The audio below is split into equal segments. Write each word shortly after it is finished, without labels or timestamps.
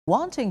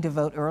Wanting to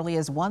vote early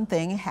is one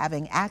thing,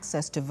 having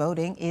access to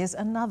voting is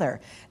another.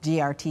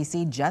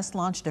 GRTC just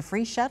launched a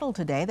free shuttle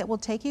today that will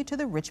take you to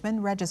the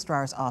Richmond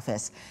Registrar's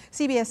office.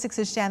 CBS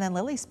 6's Shannon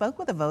Lilly spoke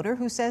with a voter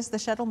who says the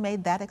shuttle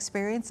made that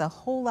experience a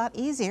whole lot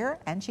easier,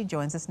 and she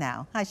joins us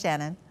now. Hi,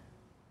 Shannon.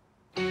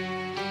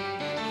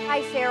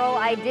 Hi, Cheryl.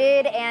 I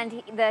did,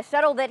 and the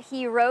shuttle that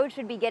he rode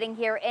should be getting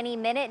here any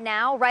minute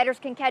now. Riders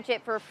can catch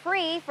it for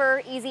free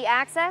for easy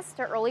access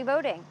to early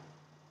voting.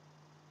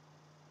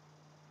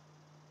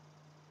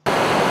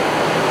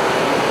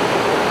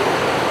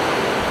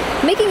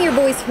 Making your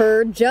voice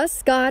heard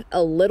just got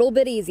a little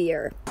bit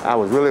easier. I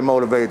was really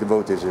motivated to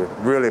vote this year,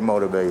 really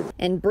motivated.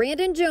 And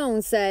Brandon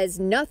Jones says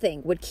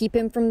nothing would keep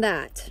him from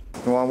that.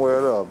 One way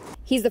or the other.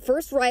 He's the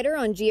first rider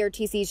on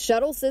GRTC's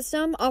shuttle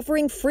system,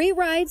 offering free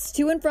rides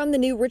to and from the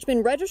new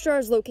Richmond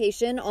Registrar's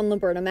location on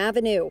Laburnum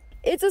Avenue.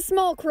 It's a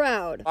small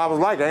crowd. I was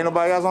like, ain't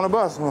nobody else on the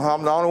bus.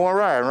 I'm the only one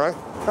riding,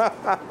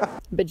 right?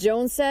 But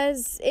Jones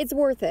says it's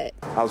worth it.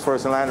 I was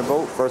first in line to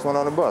vote, first one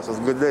on the bus. It was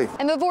a good day.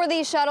 And before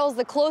these shuttles,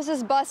 the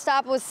closest bus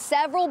stop was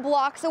several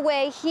blocks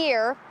away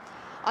here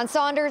on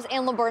Saunders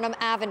and Laburnum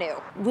Avenue.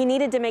 We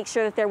needed to make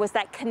sure that there was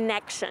that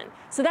connection.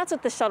 So that's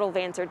what the shuttle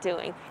vans are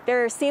doing.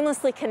 They're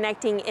seamlessly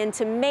connecting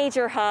into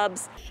major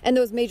hubs. And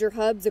those major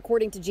hubs,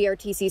 according to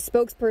GRTC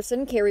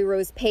spokesperson Carrie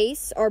Rose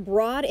Pace, are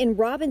Broad and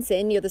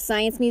Robinson near the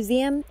Science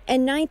Museum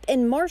and 9th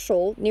and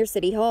Marshall near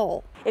City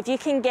Hall. If you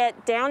can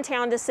get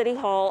downtown to City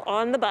Hall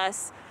on the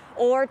bus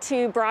or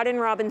to Broad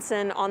and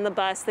Robinson on the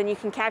bus, then you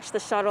can catch the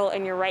shuttle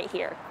and you're right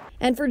here.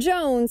 And for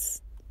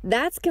Jones,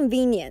 that's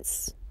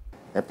convenience.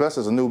 And plus,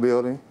 it's a new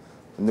building,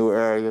 a new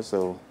area,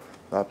 so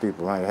a lot of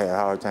people ain't had a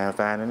hard time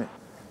finding it.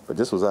 But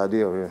this was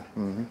ideal here.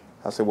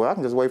 I said, well, I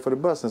can just wait for the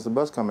bus since the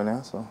bus coming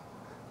now. So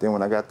then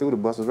when I got through, the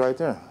bus was right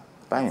there.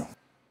 Bam.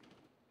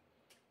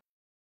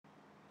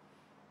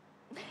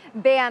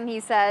 Bam, he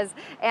says.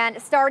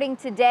 And starting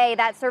today,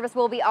 that service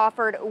will be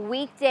offered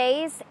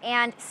weekdays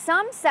and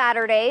some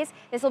Saturdays.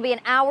 This will be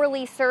an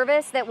hourly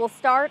service that will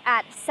start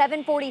at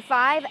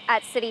 7:45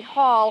 at City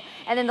Hall.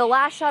 And then the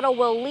last shuttle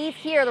will leave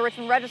here, the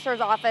Richmond Registrar's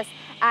office,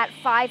 at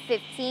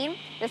 5:15.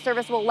 This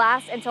service will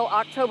last until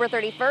October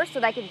 31st, so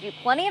that gives you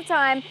plenty of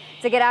time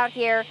to get out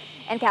here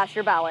and cast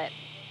your ballot.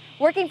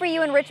 Working for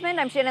you in Richmond,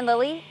 I'm Shannon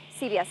Lilly,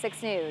 CBS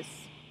 6 News.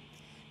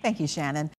 Thank you, Shannon.